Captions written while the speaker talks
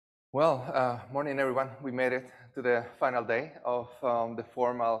Morning everyone. We made it to the final day of the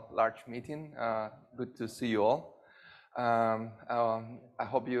formal large meeting. Good to see you all. I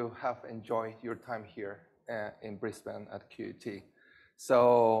hope you have enjoyed your time here in Brisbane at QUT.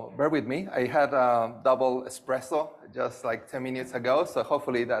 So bear with me. I had a double espresso just like 10 minutes ago, so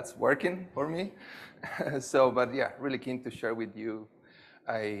hopefully that's working for me. But yeah, really keen to share with you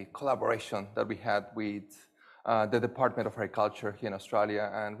a collaboration that we had with the Department of Agriculture here in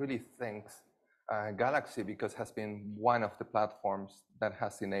Australia, and really thanks Galaxy because has been one of the platforms that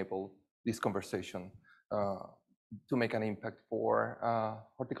has enabled this conversation to make an impact for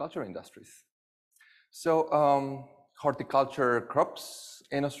horticulture industries. So horticulture crops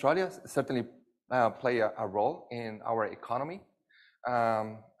in Australia certainly play a role in our economy.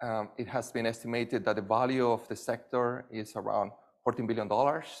 It has been estimated that the value of the sector is around $14 billion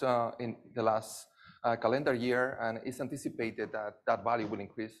in the last calendar year, and it's anticipated that that value will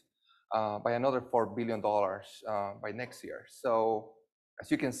increase by another $4 billion by next year. So as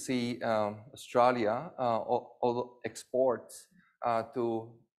you can see, Australia all exports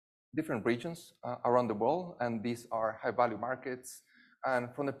to different regions around the world, and these are high value markets. And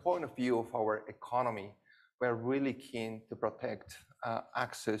from the point of view of our economy, we're really keen to protect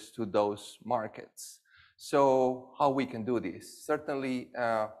access to those markets. So how we can do this? Certainly,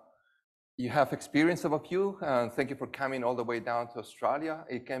 you have experience of a few, and thank you for coming all the way down to Australia.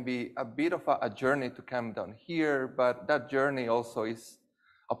 It can be a bit of a journey to come down here, but that journey also is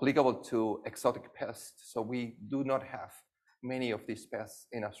applicable to exotic pests. So we do not have many of these pests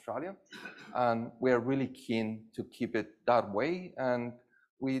in Australia, and we are really keen to keep it that way. And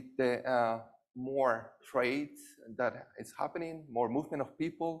with the more trade that is happening, more movement of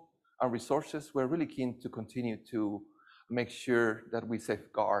people and resources, we're really keen to continue to make sure that we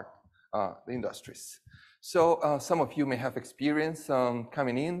safeguard the industries. So some of you may have experience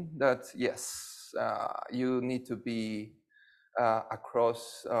coming in that, yes, you need to be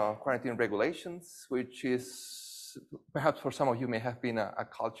across quarantine regulations, which is perhaps for some of you may have been a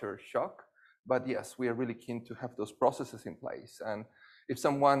culture shock. But yes, we are really keen to have those processes in place. And if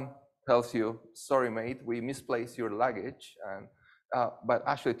someone tells you, sorry, mate, we misplaced your luggage, and, but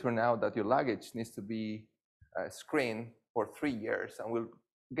actually it turned out that your luggage needs to be screened for 3 years, and we'll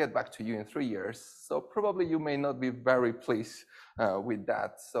get back to you in 3 years. So probably you may not be very pleased with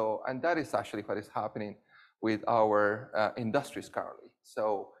that. So, and that is actually what is happening with our industries currently.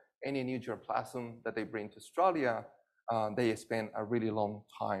 So any new germplasm that they bring to Australia, they spend a really long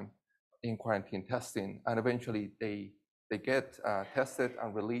time in quarantine testing, and eventually they get tested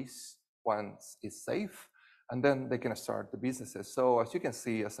and released once it's safe, and then they can start the businesses. So as you can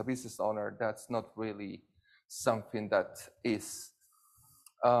see, as a business owner, that's not really something that is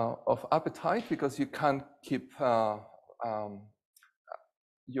of appetite, because you can't keep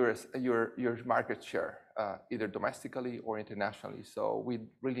your market share either domestically or internationally. So we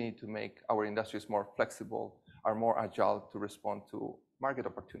really need to make our industries more flexible or more agile to respond to market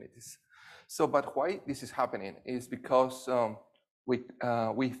opportunities. So, but why this is happening is because when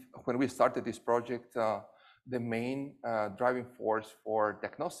we started this project, the main driving force for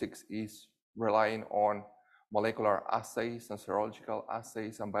diagnostics is relying on molecular assays and serological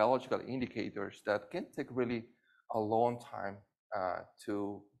assays and biological indicators that can take really a long time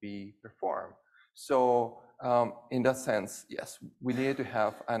to be performed. So in that sense, yes, we need to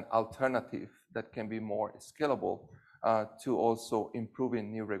have an alternative that can be more scalable to also improving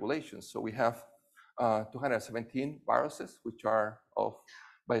new regulations. So we have 217 viruses which are of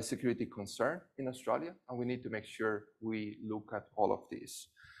biosecurity concern in Australia, and we need to make sure we look at all of these.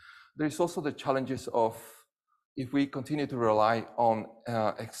 There is also the challenges of, if we continue to rely on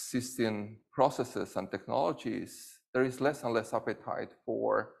existing processes and technologies, there is less and less appetite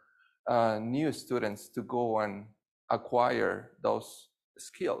for new students to go and acquire those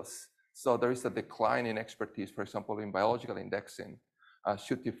skills. So there is a decline in expertise, for example, in biological indexing,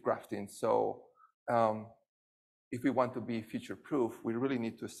 shoot-tip grafting. So if we want to be future-proof, we really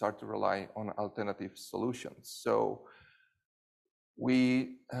need to start to rely on alternative solutions. So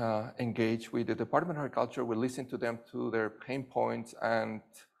we engage with the Department of Agriculture. We listen to them, to their pain points, and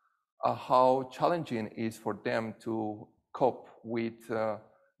how challenging it is for them to cope with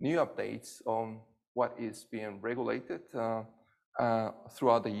new updates on what is being regulated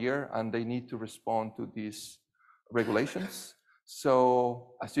throughout the year, and they need to respond to these regulations.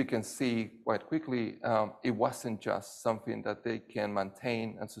 So as you can see quite quickly, it wasn't just something that they can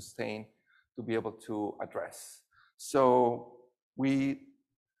maintain and sustain to be able to address. So we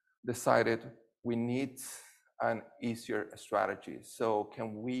decided we need an easier strategy. So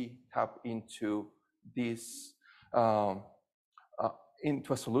can we tap into this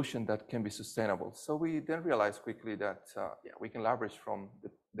into a solution that can be sustainable. So we then realized quickly that we can leverage from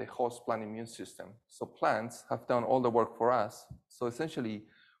the host plant immune system. So plants have done all the work for us. So essentially,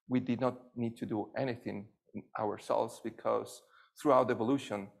 we did not need to do anything ourselves, because throughout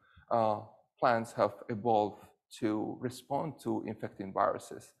evolution, plants have evolved to respond to infecting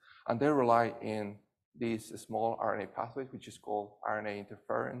viruses. And they rely in these small RNA pathways, which is called RNA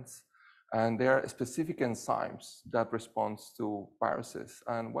interference. And there are specific enzymes that respond to viruses.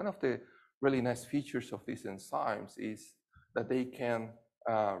 And one of the really nice features of these enzymes is that they can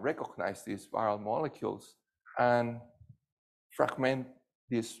recognize these viral molecules and fragment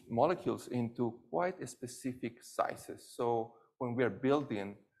these molecules into quite specific sizes. So when we are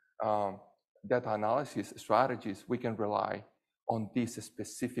building data analysis strategies, we can rely on these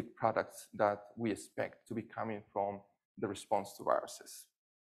specific products that we expect to be coming from the response to viruses.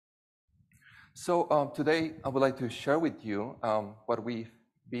 So today, I would like to share with you what we've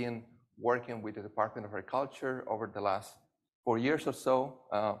been working with the Department of Agriculture over the last 4 years or so.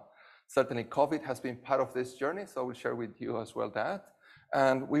 Certainly, COVID has been part of this journey, so I will share with you as well that.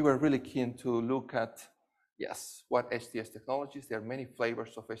 And we were really keen to look at, yes, what HTS technologies. There are many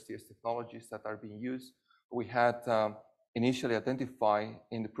flavors of HTS technologies that are being used. We had initially identified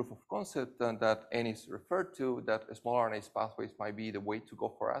in the proof of concept that Ennis referred to, that small RNA pathways might be the way to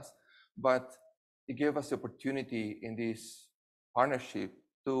go for us. But it gave us the opportunity in this partnership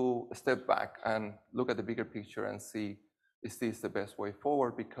to step back and look at the bigger picture and see, is this the best way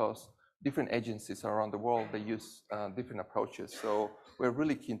forward? Because different agencies around the world, they use different approaches. So we're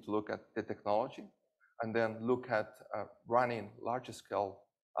really keen to look at the technology and then look at running larger scale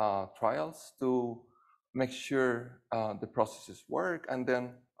trials to make sure the processes work. And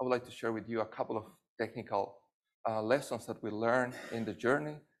then I would like to share with you a couple of technical lessons that we learned in the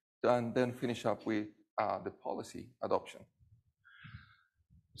journey, and then finish up with the policy adoption.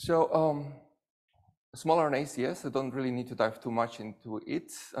 So small RNAs, yes, I don't really need to dive too much into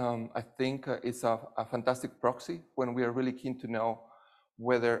it. I think it's a fantastic proxy when we are really keen to know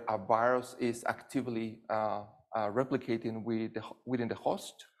whether a virus is actively replicating within the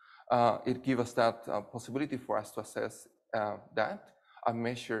host. It gives us that possibility for us to assess that and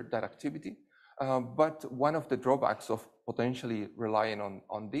measure that activity. But one of the drawbacks of potentially relying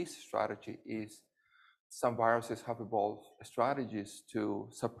on this strategy is some viruses have evolved strategies to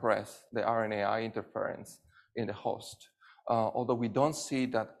suppress the RNAi interference in the host. Although we don't see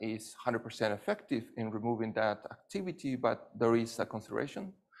that is 100% effective in removing that activity, but there is a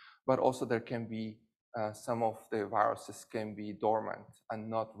consideration. But also there can be some of the viruses can be dormant and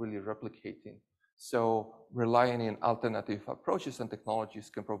not really replicating. So relying on alternative approaches and technologies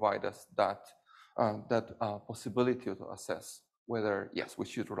can provide us that possibility to assess whether, yes, we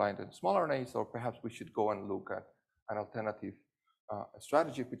should rely on small RNAs, or perhaps we should go and look at an alternative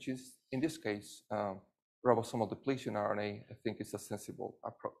strategy, which is, in this case, ribosomal depletion RNA. I think is a sensible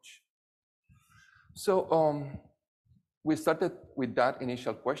approach. So we started with that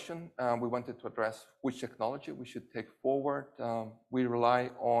initial question. We wanted to address which technology we should take forward. We rely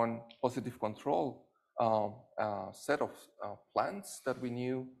on positive control set of plants that we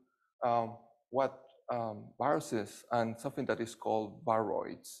knew what viruses and something that is called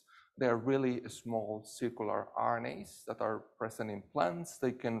viroids. They are really small circular RNAs that are present in plants.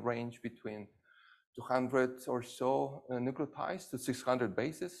 They can range between 200 or so nucleotides to 600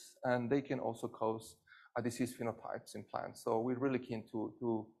 bases, and they can also cause a disease phenotypes in plants. So we're really keen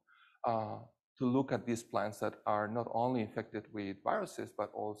to look at these plants that are not only infected with viruses,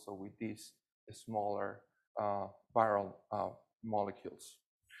 but also with these smaller viral molecules.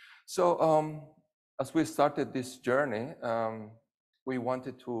 So as we started this journey, we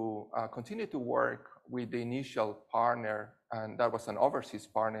wanted to continue to work with the initial partner, and that was an overseas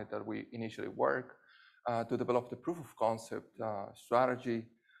partner that we initially worked to develop the proof of concept strategy.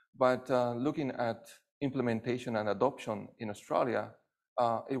 But looking at implementation and adoption in Australia,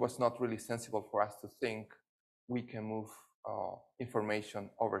 it was not really sensible for us to think we can move information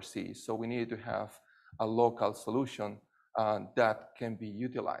overseas. So we needed to have a local solution that can be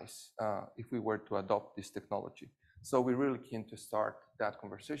utilized if we were to adopt this technology. So we're really keen to start that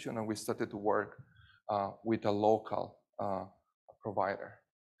conversation, and we started to work with a local provider.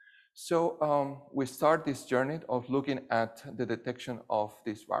 So we start this journey of looking at the detection of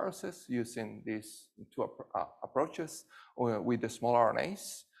these viruses using these two approaches with the small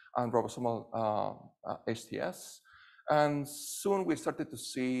RNAs and ribosomal HTS. And soon we started to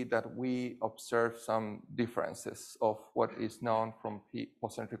see that we observed some differences of what is known from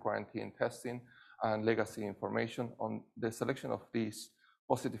post-entry quarantine testing and legacy information on the selection of these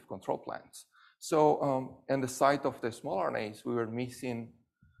positive control plants. So in the site of the small RNAs, we were missing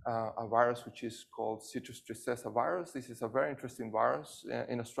a virus which is called citrus tristeza virus. This is a very interesting virus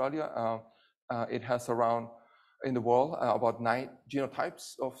in Australia. It has around, in the world, about 9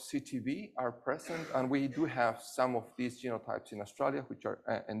 genotypes of CTV are present, and we do have some of these genotypes in Australia, which are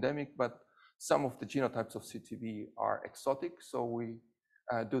endemic, but some of the genotypes of CTV are exotic, so we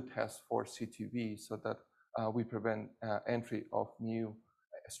do test for CTV so that we prevent entry of new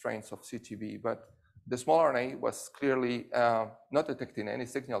strains of CTV. But the small RNA was clearly not detecting any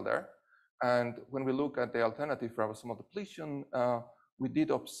signal there. And when we look at the alternative ribosomal depletion, we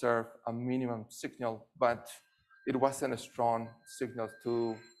did observe a minimum signal, but it wasn't a strong signal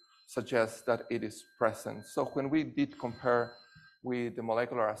to suggest that it is present. So when we did compare with the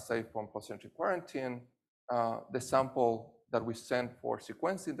molecular assay from post-entry quarantine, the sample that we sent for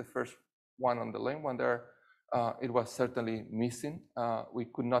sequencing, the first one on the lane one there, it was certainly missing. We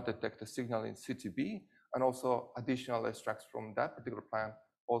could not detect a signal in CTB, and also additional extracts from that particular plant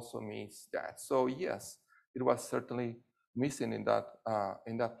also means that. So yes, it was certainly missing in that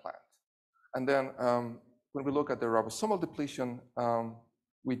plant. And then when we look at the ribosomal depletion,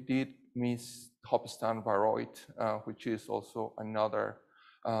 we did miss Hopstein viroid, which is also another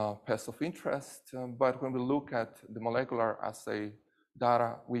pest of interest. But when we look at the molecular assay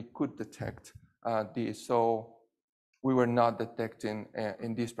data, we could detect this. So we were not detecting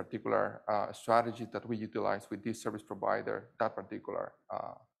in this particular strategy that we utilized with this service provider, that particular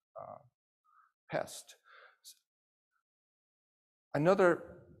pest. Another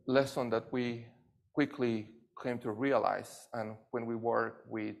lesson that we quickly came to realize, and when we work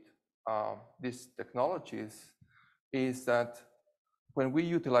with these technologies, is that when we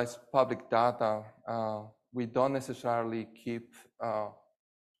utilize public data, we don't necessarily keep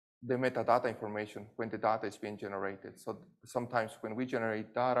the metadata information when the data is being generated. So sometimes when we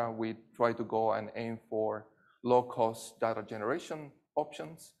generate data, we try to go and aim for low-cost data generation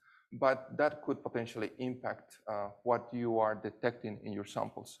options, but that could potentially impact what you are detecting in your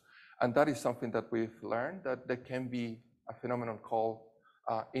samples. And that is something that we've learned, that there can be a phenomenon called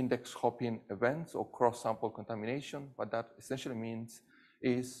index hopping events or cross-sample contamination. What that essentially means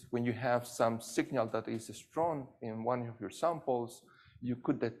is when you have some signal that is strong in one of your samples, you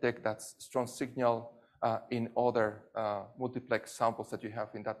could detect that strong signal in other multiplex samples that you have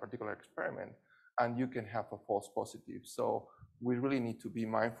in that particular experiment, and you can have a false positive. So we really need to be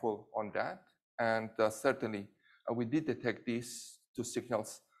mindful on that. And certainly, we did detect these two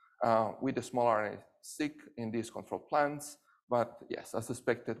signals with the small RNA-seq in these control plants, but yes, as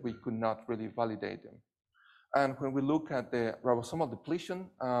expected, we could not really validate them. And when we look at the ribosomal depletion,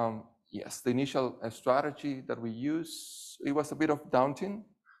 yes, the initial strategy that we used, it was a bit of daunting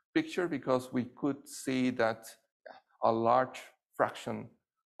picture because we could see that a large fraction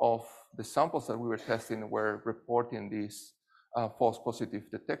of the samples that we were testing were reporting these false positive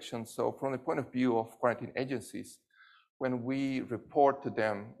detections. So from the point of view of quarantine agencies, when we report to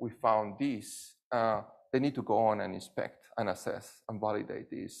them, we found these, they need to go on and inspect and assess and validate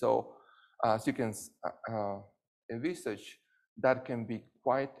these. So as you can envisage, that can be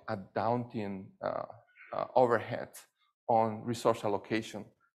quite a daunting overhead on resource allocation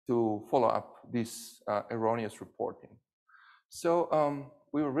to follow up this erroneous reporting. So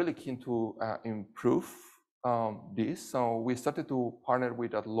we were really keen to improve this. So we started to partner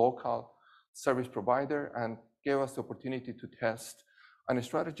with a local service provider and gave us the opportunity to test a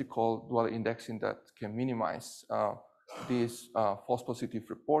strategy called dual indexing that can minimize this false positive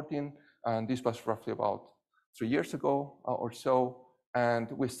reporting. And this was roughly about 3 years ago or so.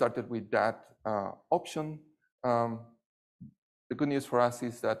 And we started with that option. The good news for us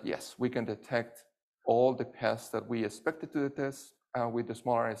is that, yes, we can detect all the pests that we expected to detect with the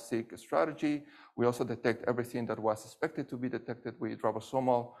small RNA-seq strategy. We also detect everything that was expected to be detected with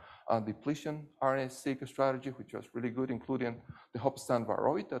ribosomal depletion RNA-seq strategy, which was really good, including the Hopstein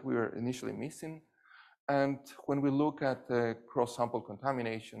viroid that we were initially missing. And when we look at the cross-sample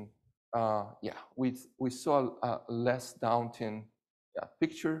contamination, we saw a less daunting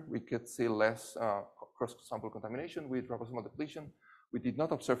picture. We could see less cross-sample contamination with ribosomal depletion. We did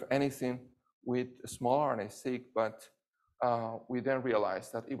not observe anything with small RNA-seq, but we then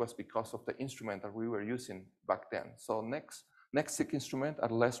realized that it was because of the instrument that we were using back then. So next-seq instruments are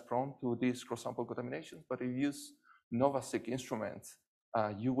less prone to these cross-sample contaminations, but if you use NovaSeq instruments,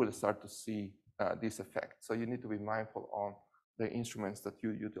 you will start to see this effect. So you need to be mindful on the instruments that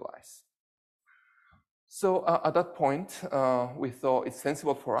you utilize. So at that point, we thought it's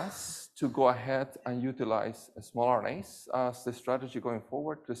sensible for us to go ahead and utilize small RNAs as the strategy going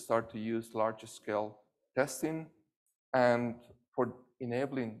forward to start to use larger scale testing. And for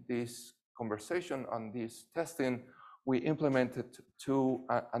enabling this conversation on this testing, we implemented two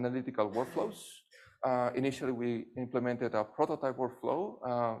analytical workflows. Initially, we implemented a prototype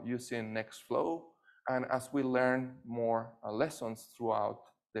workflow using Nextflow. And as we learn more lessons throughout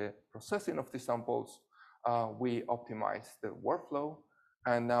the processing of the samples, we optimize the workflow.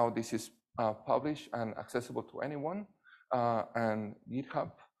 And now this is published and accessible to anyone. And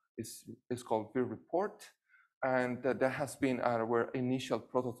GitHub is called viroid. And that has been our initial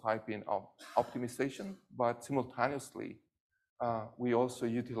prototyping of optimization, but simultaneously, we also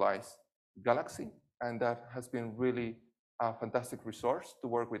utilize Galaxy, and that has been really a fantastic resource to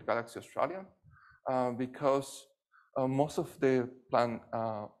work with Galaxy Australia, because most of the plant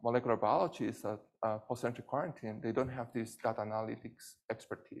molecular biologists at post-entry quarantine, they don't have this data analytics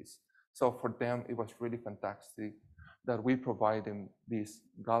expertise. So for them, it was really fantastic that we provide them this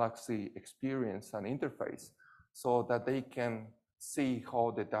Galaxy experience and interface so that they can see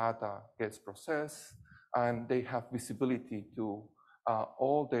how the data gets processed, and they have visibility to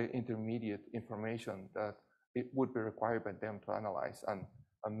all the intermediate information that it would be required by them to analyze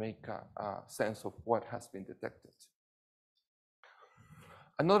and make a sense of what has been detected.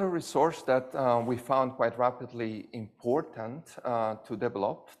 Another resource that we found quite rapidly important to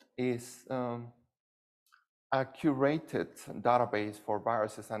develop is a curated database for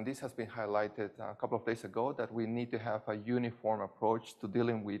viruses. And this has been highlighted a couple of days ago, that we need to have a uniform approach to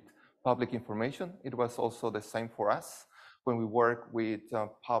dealing with public information. It was also the same for us when we work with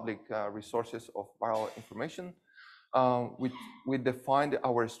public resources of viral information. We defined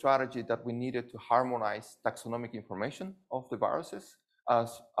our strategy that we needed to harmonize taxonomic information of the viruses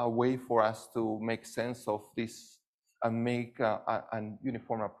as a way for us to make sense of this and make a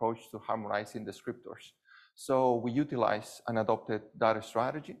uniform approach to harmonizing descriptors. So we utilize and adopted that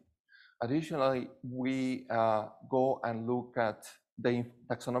strategy. Additionally, we go and look at the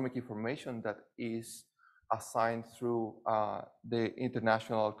taxonomic information that is assigned through the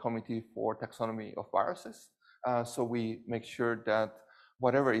International Committee for Taxonomy of Viruses. So we make sure that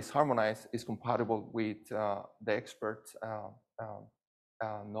whatever is harmonized is compatible with the expert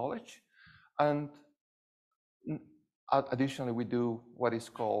knowledge. And additionally, we do what is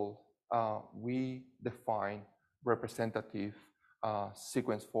called, we define representative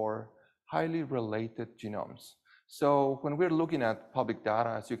sequence for highly related genomes. So when we're looking at public data,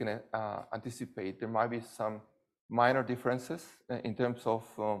 as you can anticipate, there might be some minor differences in terms of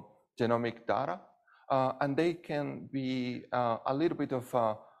genomic data, and they can be a little bit of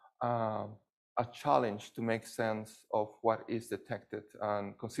a challenge to make sense of what is detected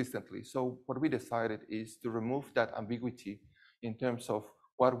consistently. So what we decided is to remove that ambiguity in terms of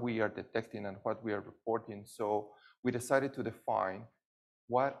what we are detecting and what we are reporting. So we decided to define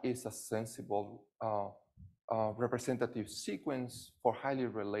what is a sensible representative sequence for highly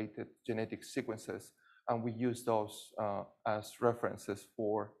related genetic sequences, and we use those as references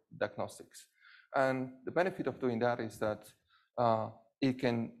for diagnostics. And the benefit of doing that is that it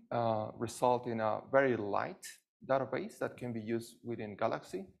can result in a very light database that can be used within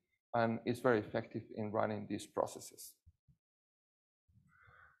Galaxy, and is very effective in running these processes.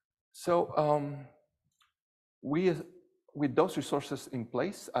 So with those resources in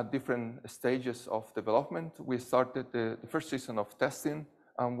place at different stages of development, we started the first season of testing,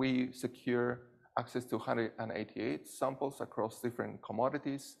 and we secure access to 188 samples across different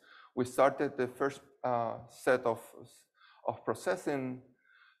commodities. We started the first set of processing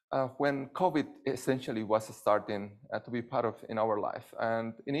when COVID essentially was starting to be part of in our life.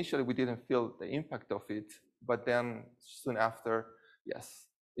 And initially, we didn't feel the impact of it, but then soon after, yes,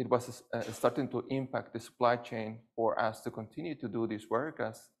 it was starting to impact the supply chain for us to continue to do this work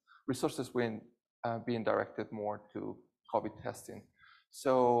as resources were being directed more to COVID testing.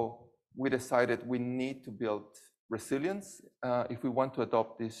 So we decided we need to build resilience. If we want to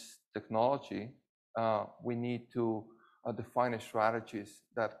adopt this technology, we need to define strategies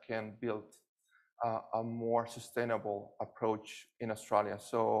that can build a more sustainable approach in Australia.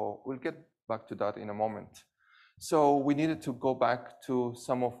 So we'll get back to that in a moment. So we needed to go back to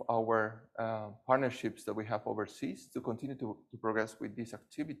some of our partnerships that we have overseas to continue to progress with this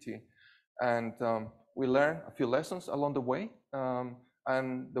activity. And we learned a few lessons along the way.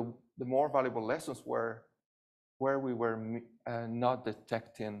 And the more valuable lessons were where we were not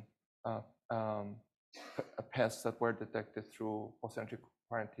detecting pests that were detected through post-entry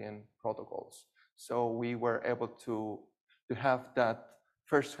quarantine protocols. So we were able to have that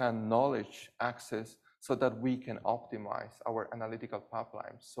first-hand knowledge access so that we can optimize our analytical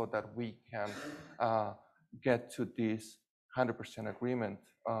pipelines so that we can get to this 100% agreement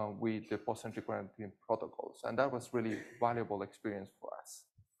with the post-entry quarantine protocols. And that was really valuable experience for us.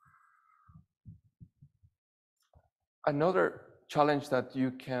 Another challenge that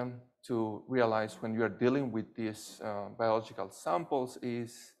you can to realize when you are dealing with these biological samples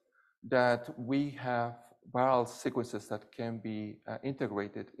is that we have viral sequences that can be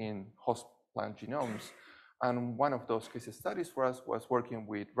integrated in host plant genomes. And one of those case studies for us was working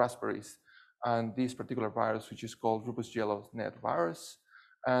with raspberries and this particular virus, which is called Rubus yellow net virus.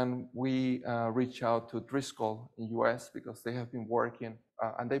 And we reach out to Driscoll in US because they have been working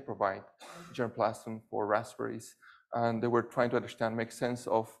and they provide germplasm for raspberries. And they were trying to understand, make sense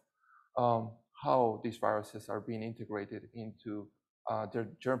of how these viruses are being integrated into their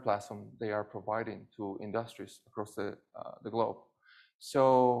germplasm they are providing to industries across the globe.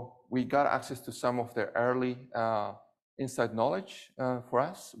 So we got access to some of their early inside knowledge for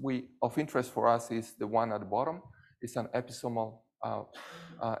us. Of interest for us is the one at the bottom. It's an episomal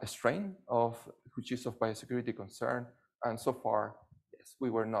strain which is of biosecurity concern. And so far, yes, we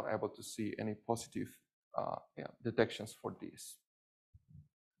were not able to see any positive detections for this.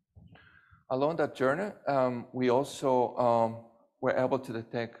 Along that journey, we also were able to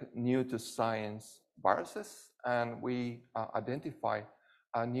detect new to science viruses, and we identify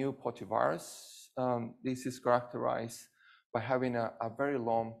a new potivirus. This is characterized by having a very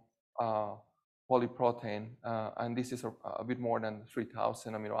long polyprotein, and this is a bit more than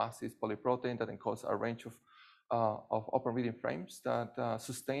 3,000 amino acids polyprotein that encodes a range of open reading frames that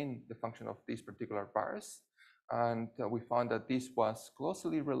sustain the function of this particular virus. And we found that this was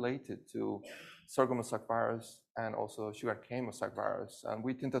closely related to sorghum mosaic virus and also sugarcane mosaic virus. And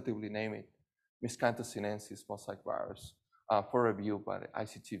we tentatively name it Miscanthus sinensis mosaic virus for review by the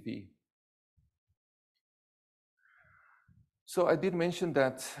ICTV. So I did mention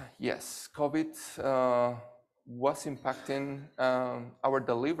that, yes, COVID was impacting our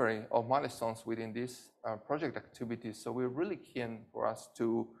delivery of milestones within this project activity. So we're really keen for us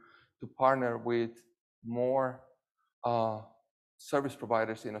to partner with more service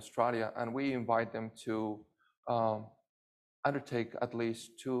providers in Australia, and we invite them to undertake at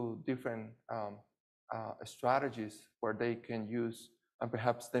least 2 different strategies where they can use, and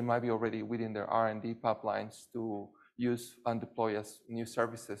perhaps they might be already within their R&D pipelines to use and deploy as new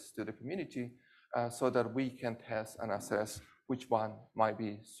services to the community so that we can test and assess which one might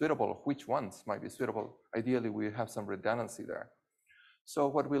be suitable, which ones might be suitable. Ideally, we have some redundancy there. So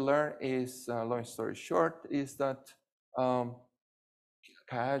what we learned is, long story short, is that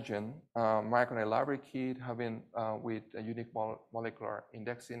QIAGEN microRNA library kit having with a unique molecular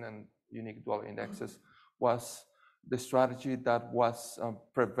indexing and unique dual indexes was the strategy that was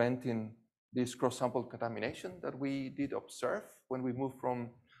preventing this cross-sample contamination that we did observe when we moved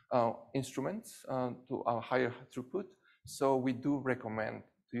from instruments to a higher throughput. So we do recommend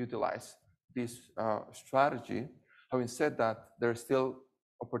to utilize this strategy. Having said that, there are still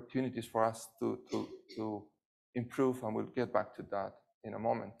opportunities for us to improve, and we'll get back to that in a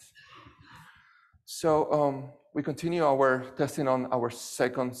moment. So we continue our testing on our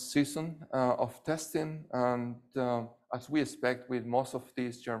second season of testing, and as we expect with most of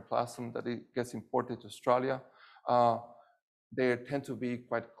these germplasm that it gets imported to Australia, they tend to be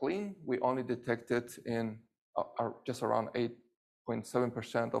quite clean. We only detected in just around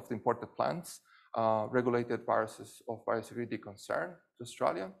 8.7% of the imported plants regulated viruses of biosecurity concern to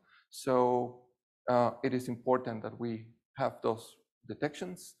Australia. So it is important that we have those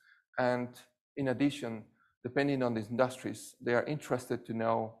detections. And in addition, depending on the industries, they are interested to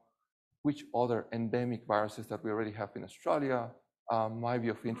know which other endemic viruses that we already have in Australia might be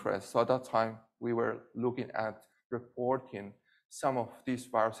of interest. So at that time, we were looking at reporting some of these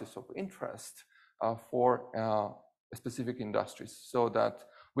viruses of interest for specific industries so that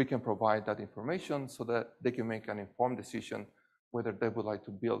we can provide that information so that they can make an informed decision whether they would like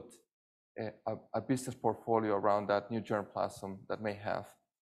to build a business portfolio around that new germplasm that may have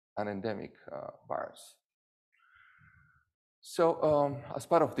an endemic virus. So as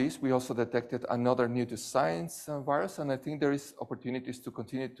part of this, we also detected another new to science virus, and I think there is opportunities to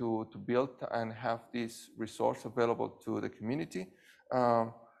continue to build and have this resource available to the community.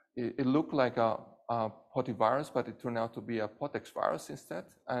 It looked like a potivirus, but it turned out to be a potex virus instead,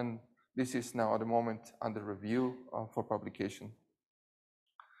 and this is now at the moment under review for publication.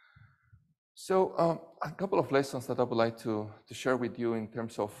 So a couple of lessons that I would like to share with you in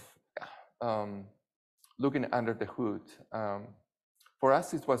terms of looking under the hood. For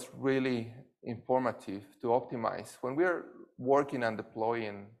us, it was really informative to optimize. When we are working and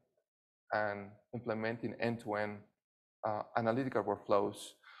deploying and implementing end-to-end analytical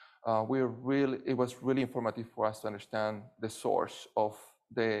workflows, it was really informative for us to understand the source of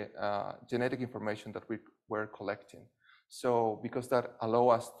the genetic information that we were collecting. So because that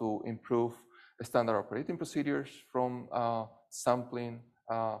allows us to improve standard operating procedures from sampling,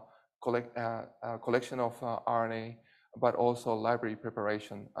 collection of RNA, but also library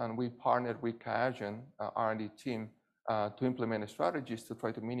preparation. And we partnered with QIAGEN R&D team to implement strategies to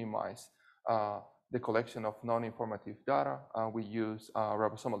try to minimize the collection of non-informative data. We use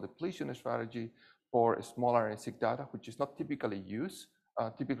ribosomal depletion strategy for small RNA-seq data, which is not typically used.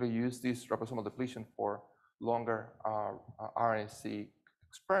 Typically use this ribosomal depletion for longer RNA-seq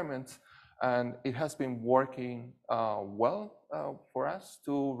experiments. And it has been working well for us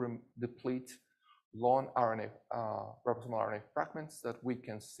to deplete long RNA, ribosomal RNA fragments that we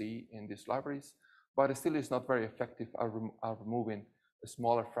can see in these libraries, but it still is not very effective at removing the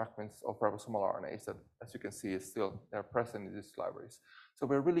smaller fragments of ribosomal RNAs that, as you can see, is still they're present in these libraries. So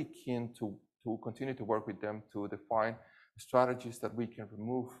we're really keen to continue to work with them to define strategies that we can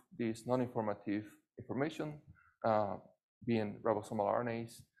remove these non-informative information, being ribosomal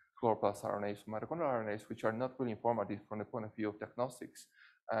RNAs, chloroplast RNAs, mitochondrial RNAs, which are not really informative from the point of view of diagnostics.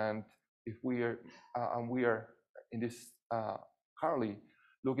 And if we are in this currently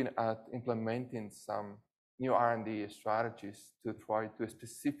looking at implementing some new R&D strategies to try to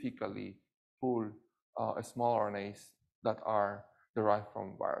specifically pull small RNAs that are derived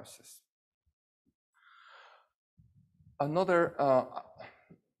from viruses. Another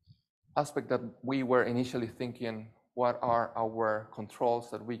aspect that we were initially thinking, what are our controls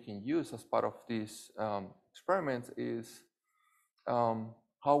that we can use as part of these experiments, is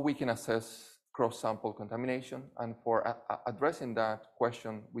how we can assess cross-sample contamination. And for addressing that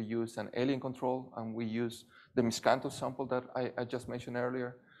question, we use an alien control, and we use the miscanthus sample that I just mentioned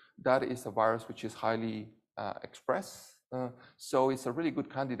earlier. That is a virus which is highly expressed. So it's a really good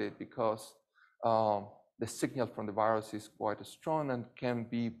candidate because the signal from the virus is quite strong and can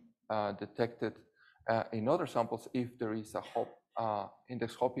be detected in other samples if there is a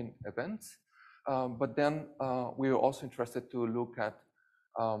index hopping event. But then we are also interested to look at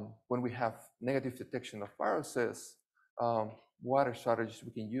when we have negative detection of viruses, what are strategies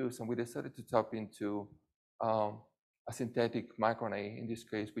we can use. And we decided to tap into a synthetic microRNA. In this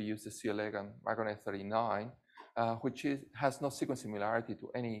case, we use the C. elegans microRNA 39, which has no sequence similarity to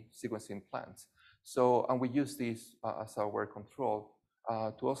any sequencing plants. So, and we use this as our control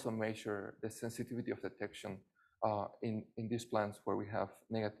to also measure the sensitivity of detection in these plants where we have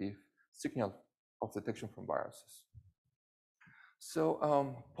negative signal of detection from viruses.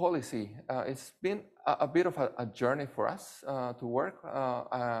 So policy, it's been a bit of a journey for us to work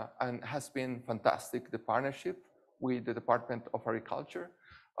and has been fantastic, the partnership with the Department of Agriculture.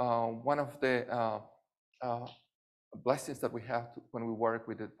 One of the blessings that we have when we work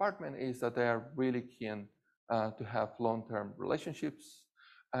with the department is that they are really keen to have long-term relationships.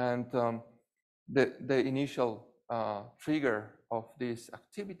 And the initial trigger of this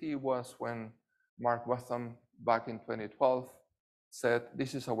activity was when Mark Watham, back in 2012, said,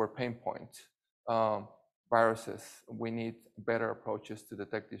 this is our pain point, viruses. We need better approaches to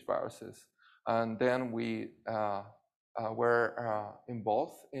detect these viruses. And then we were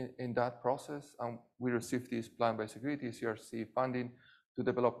involved in that process, and we received this plant-based security CRC funding to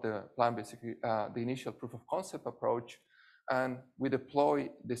develop the plant-based the initial proof of concept approach. And we deploy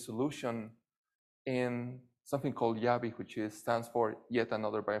the solution in something called YABI, which stands for Yet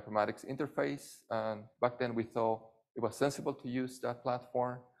Another Bioinformatics Interface. And back then we thought it was sensible to use that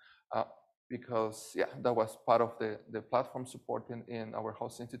platform because, yeah, that was part of the platform support in our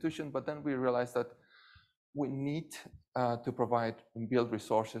host institution. But then we realized that we need to provide and build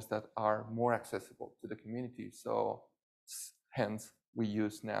resources that are more accessible to the community. So hence, we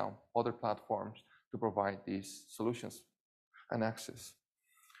use now other platforms to provide these solutions and access.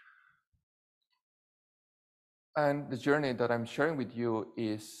 And the journey that I'm sharing with you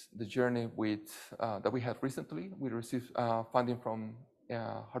is the journey with that we had recently. We received funding from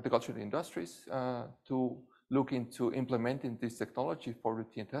horticulture industries to look into implementing this technology for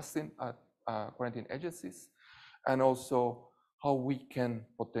routine testing at quarantine agencies, and also how we can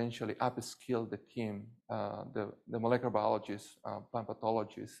potentially upskill the team, the molecular biologists, plant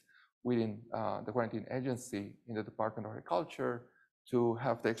pathologists within the quarantine agency in the Department of Agriculture to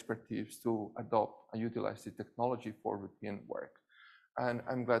have the expertise to adopt and utilize the technology for routine work. And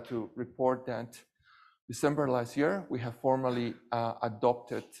I'm glad to report that December last year, we have formally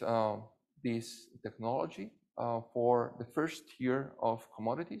adopted this technology for the first tier of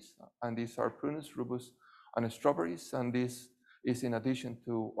commodities. And these are prunus, rubus, and strawberries. And this is in addition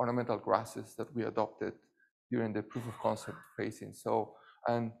to ornamental grasses that we adopted during the proof of concept phasing. So,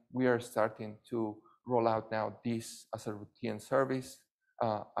 and we are starting to roll out now this as a routine service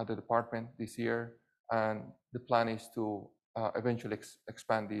at the department this year. And the plan is to eventually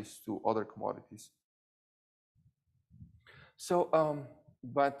expand these to other commodities. So,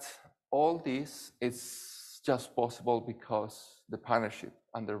 but all this is just possible because the partnership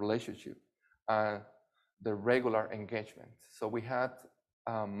and the relationship and the regular engagement. So we had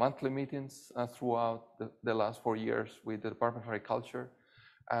monthly meetings throughout the last 4 years with the Department of Agriculture,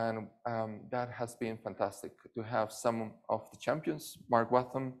 and that has been fantastic to have some of the champions, Mark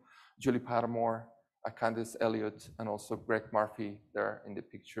Watham, Julie Pattermore, Candice Elliott, and also Greg Murphy there in the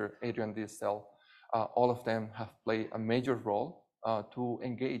picture, Adrian Diestel. All of them have played a major role to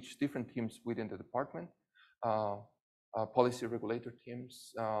engage different teams within the department, policy regulator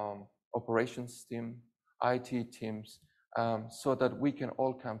teams, operations team, IT teams, so that we can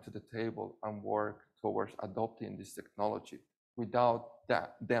all come to the table and work towards adopting this technology. Without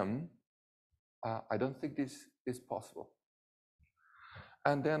them, I don't think this is possible.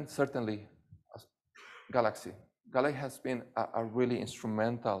 And then certainly Galaxy. Galaxy has been a really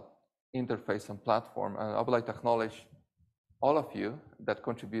instrumental interface and platform, and I would like to acknowledge all of you that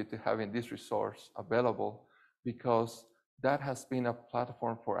contribute to having this resource available, because that has been a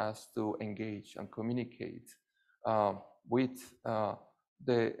platform for us to engage and communicate with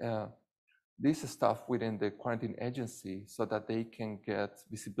this staff within the quarantine agency, so that they can get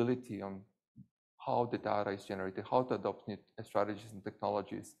visibility on how the data is generated, how to adopt new strategies and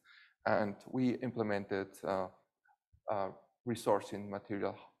technologies. And we implemented resourcing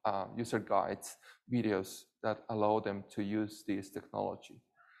material, user guides, videos that allow them to use this technology.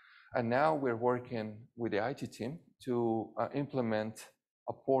 And now we're working with the IT team to implement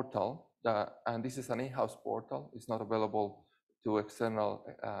a portal and this is an in-house portal. It's not available to external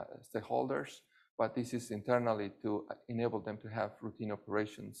stakeholders, but this is internally to enable them to have routine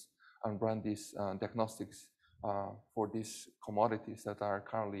operations and run these diagnostics for these commodities that are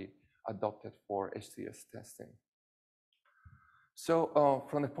currently adopted for HTS testing. So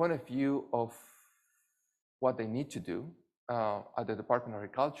from the point of view of what they need to do at the Department of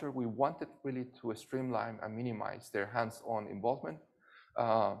Agriculture, we wanted really to streamline and minimize their hands-on involvement.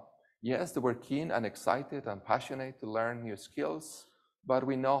 Yes, they were keen and excited and passionate to learn new skills, but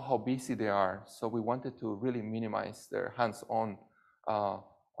we know how busy they are. So we wanted to really minimize their hands-on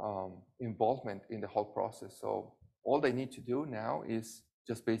involvement in the whole process. So all they need to do now is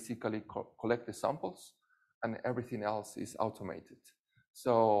just basically collect the samples, and everything else is automated.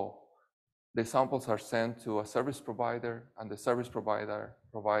 So the samples are sent to a service provider, and the service provider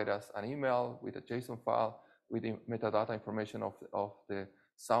provides us an email with a JSON file with the metadata information of the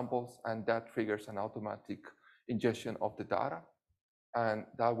samples, and that triggers an automatic ingestion of the data, and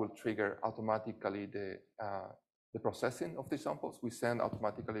that will trigger automatically the processing of the samples. We send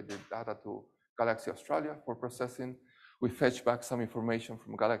automatically the data to Galaxy Australia for processing. We fetch back some information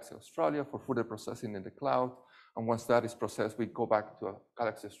from Galaxy Australia for further processing in the cloud, and once that is processed, we go back to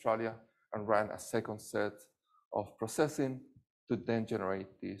Galaxy Australia and run a second set of processing to then generate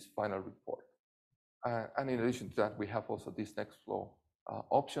this final report. And in addition to that, we have also this next flow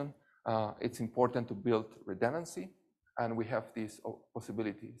option. It's important to build redundancy, and we have this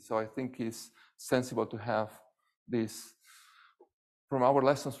possibility. So I think it's sensible to have this. From our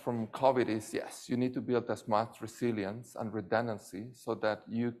lessons from COVID is, yes, you need to build as much resilience and redundancy so that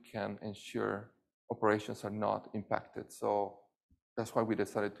you can ensure operations are not impacted. So that's why we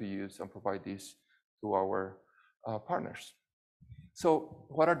decided to use and provide this to our partners. So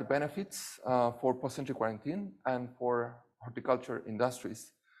what are the benefits for post-entry quarantine and for horticulture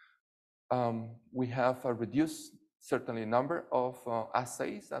industries? We have a reduced, certainly, number of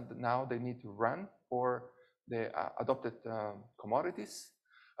assays that now they need to run for the adopted commodities.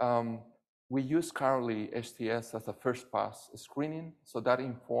 We use currently HTS as a first pass screening, so that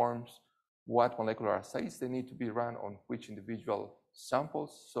informs what molecular assays they need to be run on which individual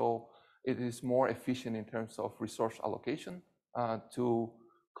samples. So it is more efficient in terms of resource allocation to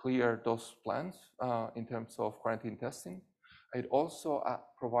clear those plans in terms of quarantine testing. It also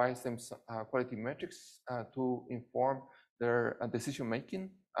provides them quality metrics to inform their decision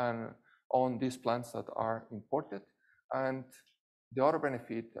making and on these plants that are imported. And the other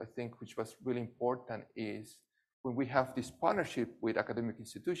benefit, I think, which was really important, is when we have this partnership with academic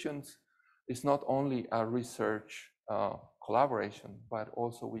institutions, it's not only a research collaboration, but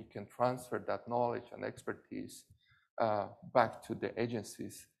also we can transfer that knowledge and expertise back to the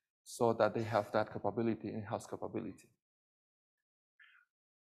agencies so that they have that capability, in-house capability.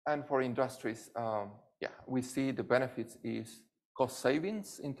 And for industries, we see the benefits is cost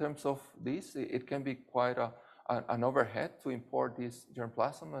savings in terms of this. It can be quite an overhead to import this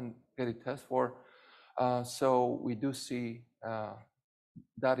germplasm and get it tested for. So we do see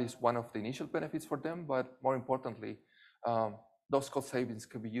that is one of the initial benefits for them, but more importantly, those cost savings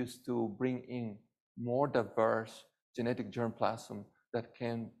can be used to bring in more diverse genetic germplasm that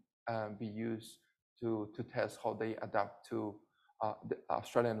can be used to test how they adapt to the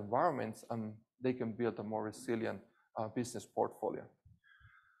Australian environments, and they can build a more resilient business portfolio.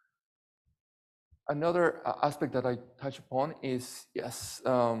 Another aspect that I touch upon is, yes,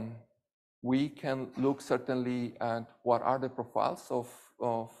 we can look certainly at what are the profiles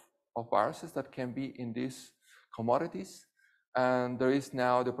of viruses that can be in these commodities. And there is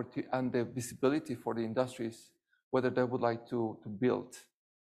now the visibility for the industries, whether they would like to build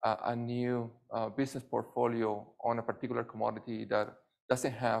a new business portfolio on a particular commodity that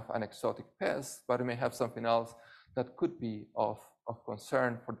doesn't have an exotic pest, but it may have something else that could be of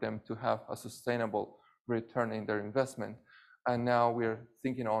concern for them to have a sustainable return in their investment. And now we're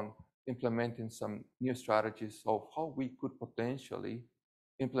thinking on implementing some new strategies of how we could potentially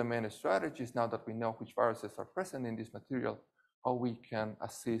implement strategies now that we know which viruses are present in this material, how we can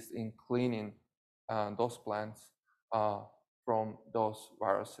assist in cleaning those plants from those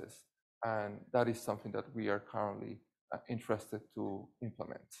viruses. And that is something that we are currently interested to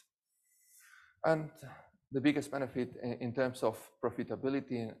implement. And the biggest benefit in terms of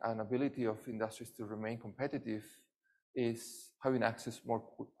profitability and ability of industries to remain competitive is having access more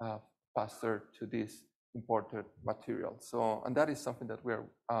faster to this imported material. So, and that is something that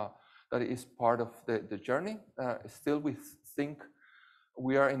that is part of the journey. Still, we think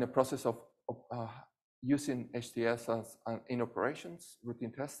we are in the process of using HTS in operations,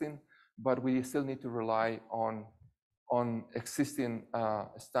 routine testing, but we still need to rely on existing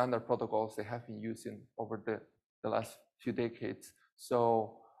standard protocols they have been using over the last few decades.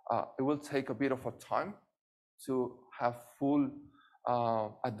 So it will take a bit of a time to have full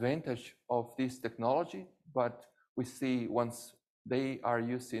advantage of this technology, but we see once they are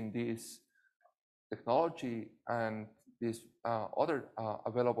using this technology and these other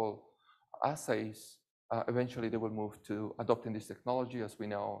available assays, eventually they will move to adopting this technology. As we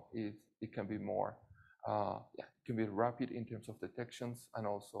know, it can be more, it can be rapid in terms of detections, and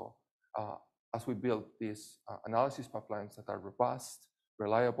also as we build these analysis pipelines that are robust,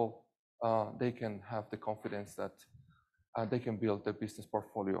 reliable, they can have the confidence that they can build their business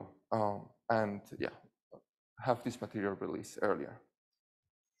portfolio and have this material released earlier.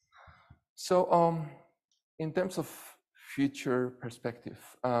 So in terms of future perspective,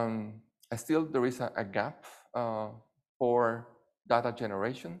 still there is a gap for data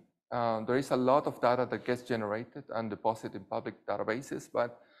generation. There is a lot of data that gets generated and deposited in public databases,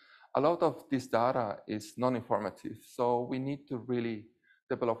 but a lot of this data is non-informative. So we need to really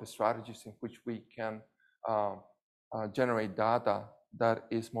develop strategies in which we can generate data that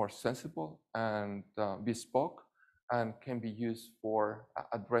is more sensible and bespoke and can be used for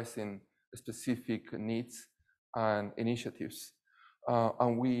addressing specific needs and initiatives.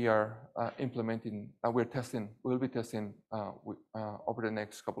 And we are implementing, we'll be testing over the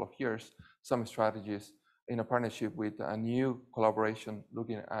next couple of years some strategies in a partnership with a new collaboration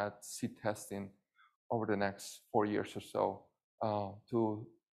looking at seed testing over the next 4 years or so to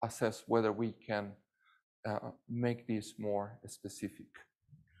assess whether we can make this more specific.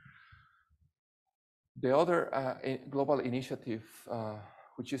 The other global initiative,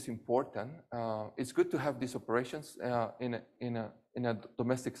 which is important, it's good to have these operations in a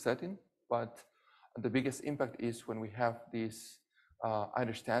domestic setting, but the biggest impact is when we have this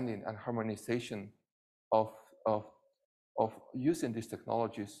understanding and harmonization of using these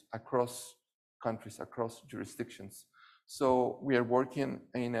technologies across countries, across jurisdictions. So we are working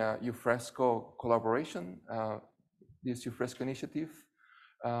in a UFRESCO collaboration. This UFRESCO initiative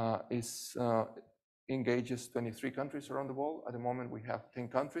engages 23 countries around the world. At the moment, we have 10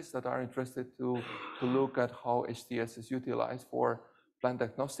 countries that are interested to look at how HTS is utilized for plant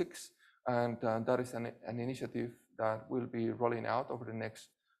diagnostics. And that is an initiative that will be rolling out over the next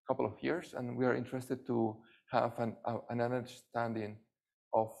couple of years. And we are interested to have an understanding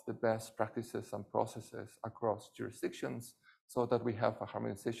of the best practices and processes across jurisdictions so that we have a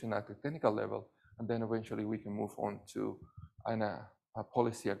harmonization at the technical level. And then eventually we can move on to a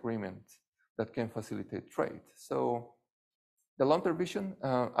policy agreement that can facilitate trade. So the long-term vision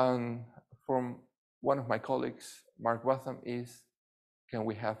and from one of my colleagues, Mark Watham, is can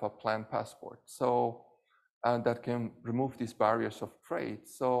we have a plant passport? So that can remove these barriers of trade.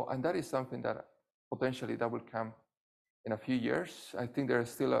 So, and that is something that potentially that will come in a few years. I think there are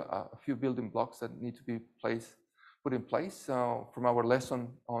still a few building blocks that need to be put in place. From our lesson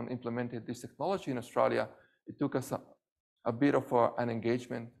on implementing this technology in Australia, it took us a bit of an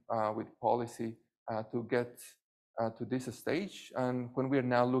engagement with policy to get to this stage. And when we are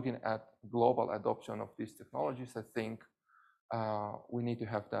now looking at global adoption of these technologies, I think we need to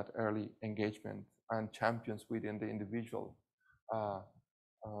have that early engagement and champions within the individual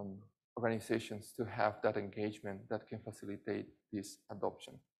organizations to have that engagement that can facilitate this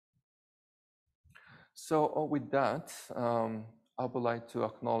adoption. So with that, I would like to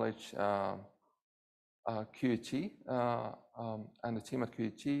acknowledge QUT and the team at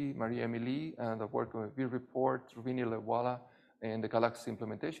QUT, Marie-Emilie, and the work of viReport, Ravini Lewala, and the Galaxy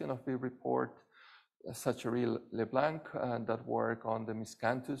implementation of viReport, Sachery LeBlanc, that work on the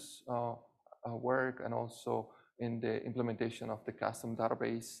Miscanthus work, and also in the implementation of the custom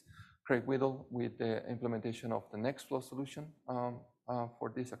database, Craig Whittle with the implementation of the Nextflow solution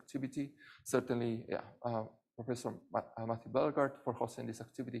for this activity. Certainly, Professor Matthew Bellegarde for hosting this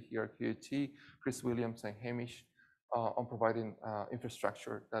activity here at QUT, Chris Williams and Hamish on providing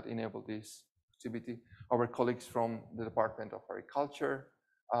infrastructure that enable this activity. Our colleagues from the Department of Agriculture,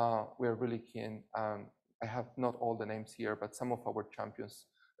 we are really keen. I have not all the names here, but some of our champions.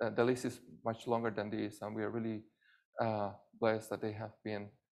 The list is much longer than this, and we are really blessed that they have been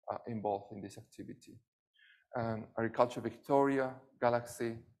involved in this activity. Agriculture Victoria,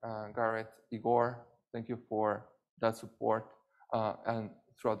 Galaxy, Garrett, Igor, thank you for that support and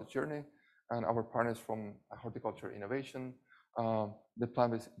throughout the journey. And our partners from Horticulture Innovation,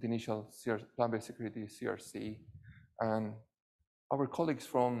 the initial plant-based security CRC, and our colleagues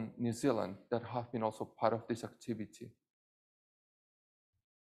from New Zealand that have been also part of this activity.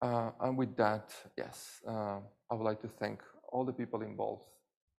 And with that, yes, I would like to thank all the people involved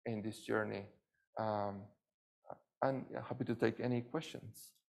in this journey, and happy to take any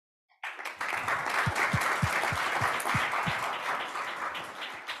questions.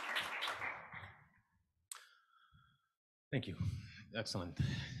 Thank you. Excellent.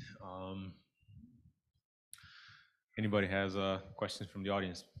 Anybody has questions from the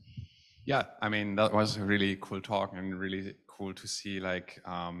audience? Yeah, I mean, that was a really cool talk and really cool to see, like,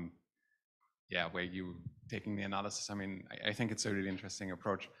 where you taking the analysis. I mean, I think it's a really interesting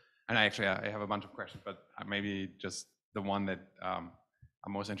approach. And I have a bunch of questions, but maybe just the one that I'm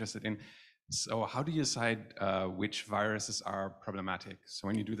most interested in. So how do you decide which viruses are problematic? So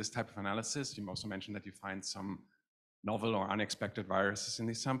when you do this type of analysis, you also mentioned that you find some novel or unexpected viruses in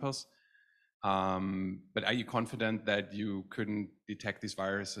these samples. But are you confident that you couldn't detect these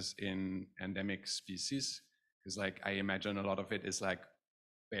viruses in endemic species? Because, like, I imagine a lot of it is like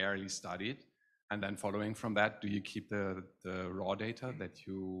barely studied. And then following from that, do you keep the raw data that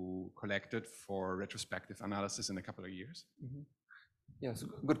you collected for retrospective analysis in a couple of years? Mm-hmm. Yes,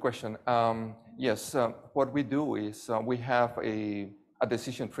 good question. Yes, what we do is we have a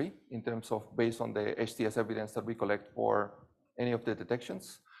decision tree in terms of based on the HTS evidence that we collect for any of the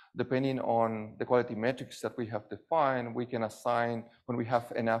detections. Depending on the quality metrics that we have defined, we can assign, when we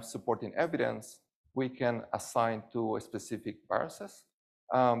have enough supporting evidence, we can assign to specific viruses.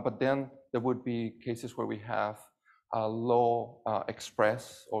 But then there would be cases where we have low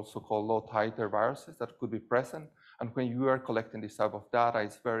express, also called low titer viruses that could be present. And when you are collecting this type of data,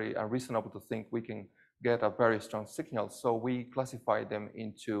 it's very unreasonable to think we can get a very strong signal. So we classify them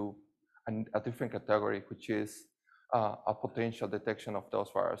into a different category, which is a potential detection of those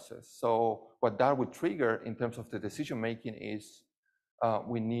viruses. So what that would trigger in terms of the decision making is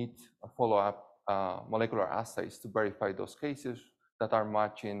we need a follow-up molecular assays to verify those cases that are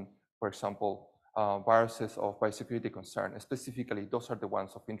matching, for example, viruses of biosecurity concern. Specifically, those are the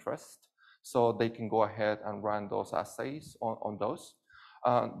ones of interest. So they can go ahead and run those assays on those.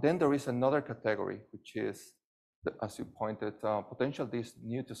 Then there is another category, which is, as you pointed, potential these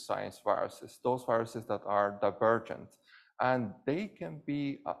new to science viruses, those viruses that are divergent. And they can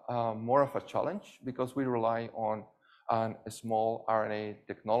be more of a challenge because we rely on a small RNA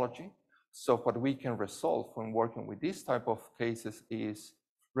technology. So what we can resolve when working with these type of cases is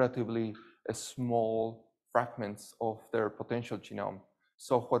relatively small fragments of their potential genome.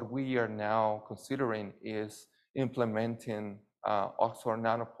 So what we are now considering is implementing Oxford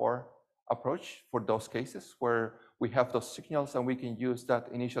nanopore approach for those cases where we have those signals and we can use that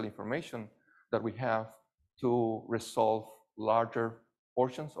initial information that we have to resolve larger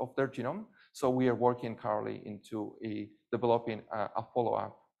portions of their genome. So we are working currently into developing a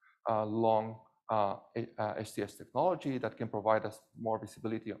follow-up long HTS technology that can provide us more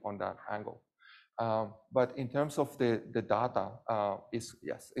visibility on that angle. But in terms of the data,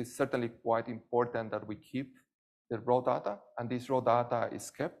 it's certainly quite important that we keep the raw data, and this raw data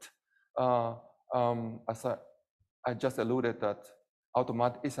is kept. As I just alluded, that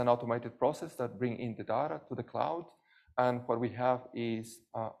it's an automated process that brings in the data to the cloud, and what we have is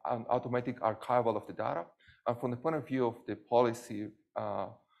an automatic archival of the data. And from the point of view of the policy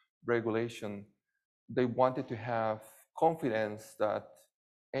regulation, they wanted to have confidence that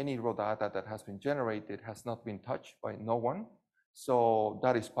any raw data that has been generated has not been touched by no one. So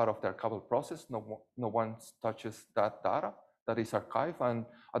that is part of the archival process. No one touches that data. That is archived. And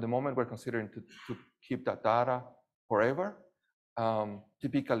at the moment, we're considering to keep that data forever.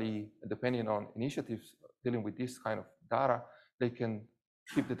 Typically, depending on initiatives dealing with this kind of data, they can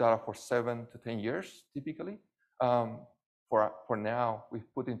keep the data for 7 to 10 years, typically. For now,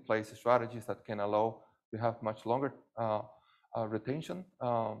 we've put in place strategies that can allow to have much longer retention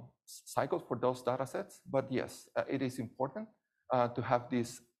cycles for those data sets. But yes, it is important to have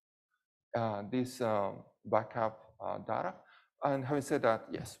this backup data. And having said that,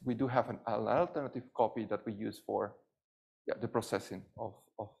 yes, we do have an alternative copy that we use for the processing of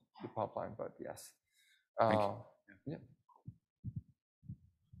the pipeline. But yes, Thank you. Yeah.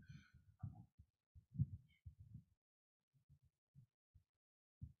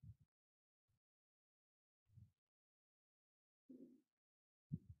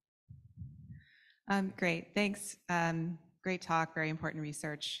 Great, thanks. Great talk, very important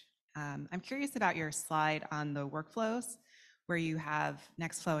research. I'm curious about your slide on the workflows where you have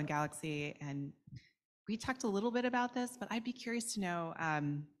Nextflow and Galaxy, and we talked a little bit about this, but I'd be curious to know,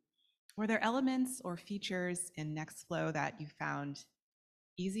 were there elements or features in Nextflow that you found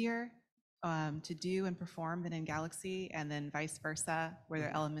easier to do and perform than in Galaxy, and then vice versa? Were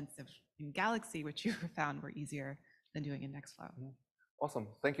there elements in Galaxy which you found were easier than doing in Nextflow? Awesome,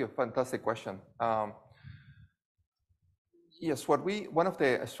 thank you, fantastic question. Yes, one of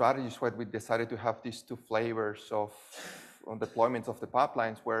the strategies where we decided to have these two flavors of deployments of the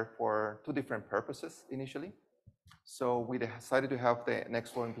pipelines were for two different purposes initially. So we decided to have the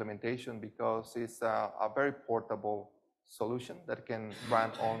Nextflow implementation because it's a very portable solution that can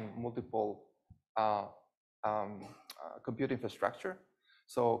run on multiple compute infrastructure.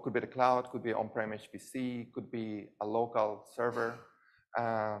 So it could be the cloud, could be on-prem HPC, could be a local server.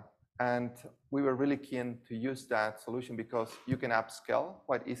 And we were really keen to use that solution because you can upscale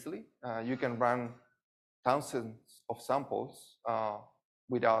quite easily. You can run thousands of samples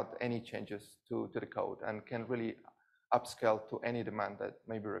without any changes to the code, and can really upscale to any demand that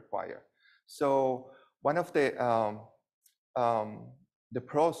may be required. So one of the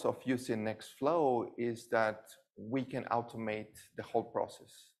pros of using Nextflow is that we can automate the whole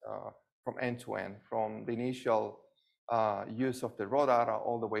process from end to end, from the initial use of the raw data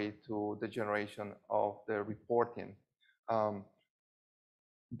all the way to the generation of the reporting.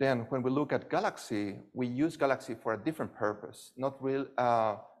 Then when we look at Galaxy, we use Galaxy for a different purpose,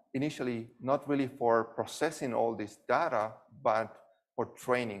 initially not really for processing all this data, but for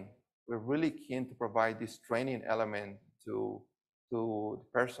training. We're really keen to provide this training element to the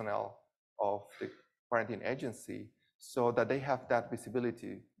personnel of the quarantine agency so that they have that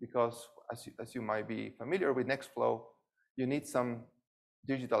visibility, because as you might be familiar with Nextflow, you need some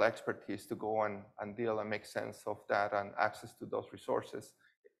digital expertise to go on and deal and make sense of that and access to those resources,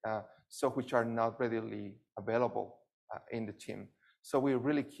 which are not readily available in the team. So we're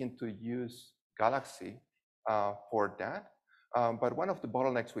really keen to use Galaxy for that. But one of the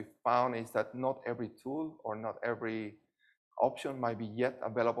bottlenecks we found is that not every tool or not every option might be yet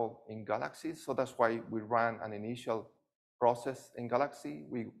available in Galaxy. So that's why we ran an initial process in Galaxy.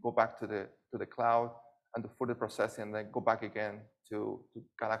 We go back to the cloud and do further processing, and then go back again to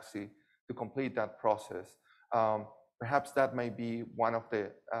Galaxy to complete that process. Perhaps that may be one of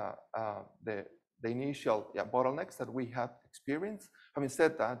the initial bottlenecks that we have experienced. Having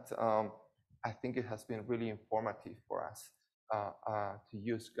said that, I think it has been really informative for us to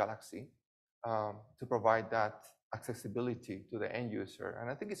use Galaxy to provide that accessibility to the end user.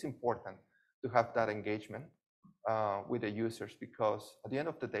 And I think it's important to have that engagement with the users, because at the end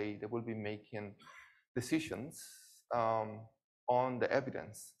of the day, they will be making decisions on the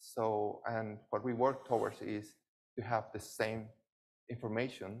evidence. And what we work towards is to have the same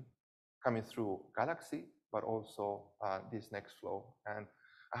information coming through Galaxy, but also this Nextflow. And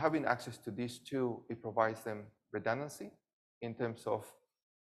having access to these two, it provides them redundancy in terms of,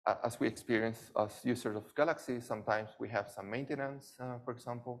 as we experience as users of Galaxy, sometimes we have some maintenance, for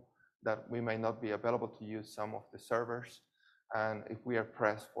example, that we may not be available to use some of the servers. And if we are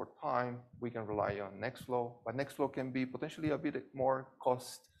pressed for time, we can rely on Nextflow. But Nextflow can be potentially a bit more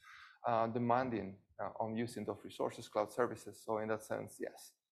cost demanding on using those resources, cloud services. So in that sense,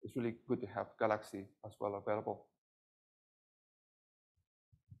 yes, it's really good to have Galaxy as well available.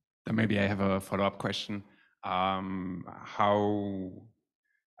 Then maybe I have a follow-up question.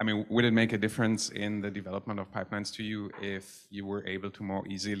 I mean, would it make a difference in the development of pipelines to you if you were able to more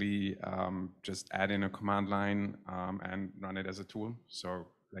easily just add in a command line and run it as a tool? So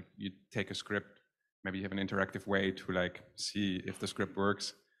like you take a script, maybe you have an interactive way to like see if the script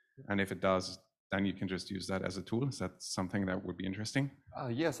works, and if it does, then you can just use that as a tool. Is that something that would be interesting?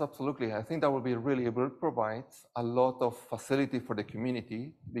 Yes, absolutely. I think that would be really, it will provide a lot of facility for the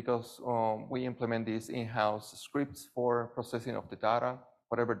community because we implement these in-house scripts for processing of the data,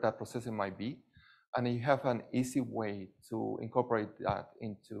 whatever that processing might be. And you have an easy way to incorporate that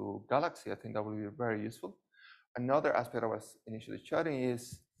into Galaxy. I think that will be very useful. Another aspect I was initially chatting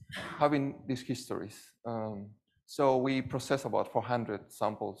is having these histories. So we process about 400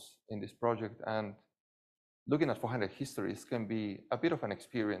 samples in this project, and looking at 400 histories can be a bit of an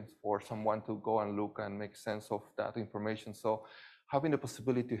experience for someone to go and look and make sense of that information. So having the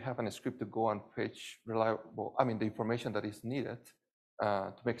possibility to have a script to go and fetch reliable, the information that is needed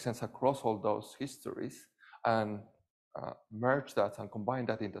to make sense across all those histories and merge that and combine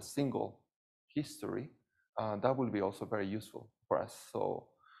that into a single history, that will be also very useful for us. So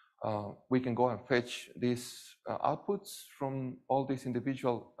we can go and fetch these outputs from all these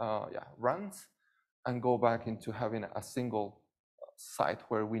individual runs and go back into having a single site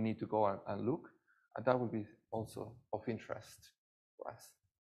where we need to go and look. And that would be also of interest for us.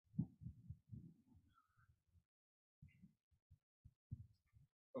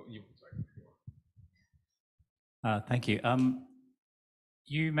 Oh, you, sorry. Thank you.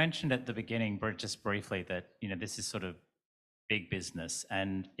 You mentioned at the beginning, just briefly, that this is sort of big business,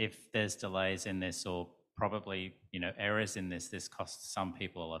 and if there's delays in this or probably errors in this costs some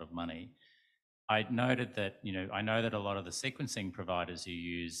people a lot of money. I noted that I know that a lot of the sequencing providers you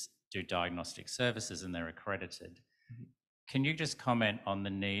use do diagnostic services and they're accredited. Mm-hmm. Can you just comment on the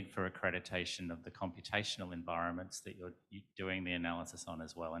need for accreditation of the computational environments that you're doing the analysis on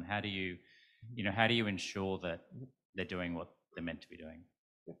as well, and how do you ensure that they're doing what they're meant to be doing?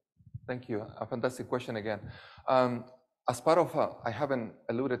 Thank you. A fantastic question again. As part of, I haven't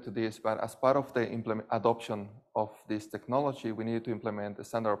alluded to this, but as part of the adoption of this technology, we needed to implement the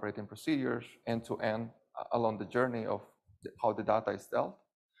standard operating procedures end-to-end along the journey of how the data is dealt,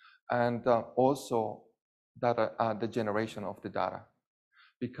 and also the generation of the data.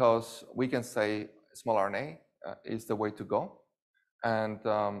 Because we can say small RNA is the way to go, and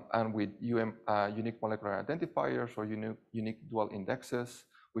with unique molecular identifiers or unique dual indexes,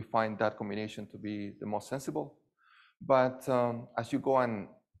 we find that combination to be the most sensible. But as you go and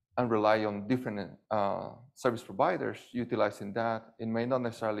rely on different service providers utilizing that, it may not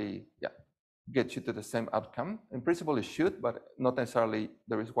necessarily get you to the same outcome. In principle, it should, but not necessarily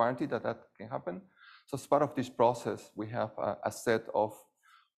there is warranty that can happen. So as part of this process, we have a set of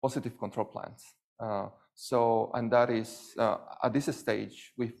positive control plans. And that is, at this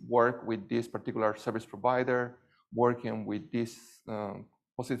stage, we've worked with this particular service provider, working with this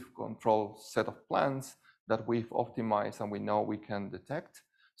positive control set of plans that we've optimized and we know we can detect.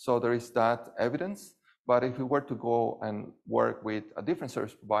 So there is that evidence. But if we were to go and work with a different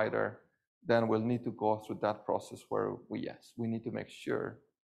service provider, then we'll need to go through that process where we need to make sure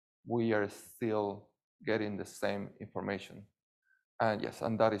we are still getting the same information. And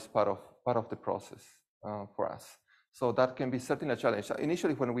and that is part of the process for us. So that can be certainly a challenge.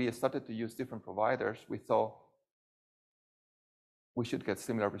 Initially, when we started to use different providers, we thought we should get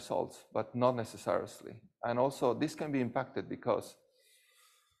similar results, but not necessarily. And also, this can be impacted because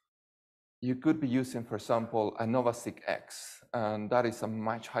you could be using, for example, a NovaSeq X, and that is a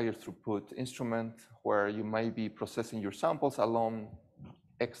much higher throughput instrument where you might be processing your samples along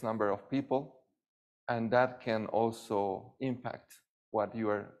X number of people, and that can also impact what you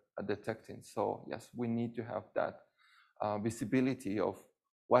are detecting. So yes, we need to have that visibility of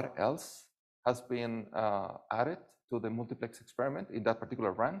what else has been added to the multiplex experiment in that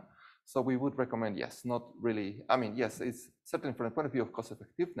particular run. So we would recommend, not really, it's certainly from the point of view of cost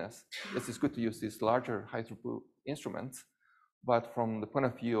effectiveness, it's good to use these larger high throughput instruments, but from the point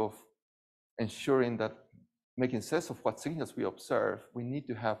of view of ensuring that making sense of what signals we observe, we need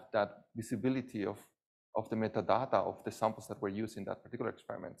to have that visibility of the metadata of the samples that were used in that particular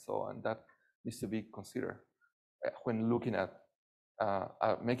experiment. So, and that needs to be considered when looking at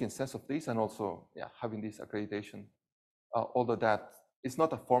making sense of this and also having this accreditation. Although that is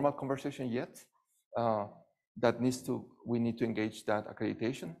not a formal conversation yet, we need to engage that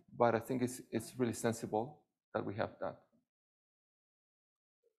accreditation, but I think it's really sensible that we have that.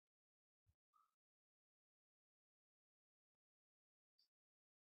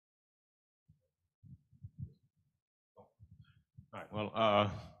 All right,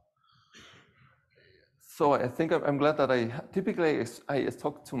 well, So I think I'm glad that typically I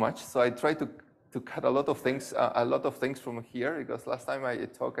talk too much, so I try to cut a lot of things from here, because last time I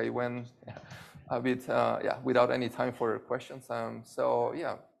talked, I went a bit without any time for questions. So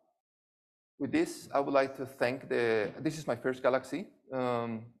yeah, with this, I would like to thank this is my first Galaxy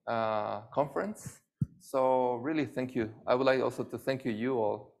conference. So really thank you. I would like also to thank you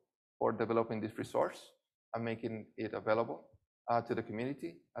all for developing this resource and making it available to the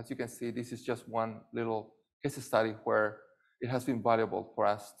community. As you can see, this is just one little case study where it has been valuable for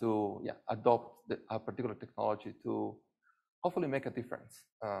us to adopt a particular technology to hopefully make a difference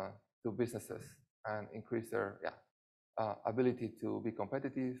to businesses and increase their ability to be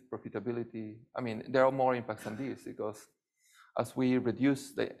competitive, profitability. I mean, there are more impacts than this, because as we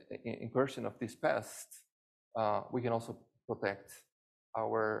reduce the incursion of these pests, we can also protect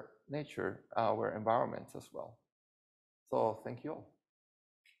our nature, our environments as well. So thank you all.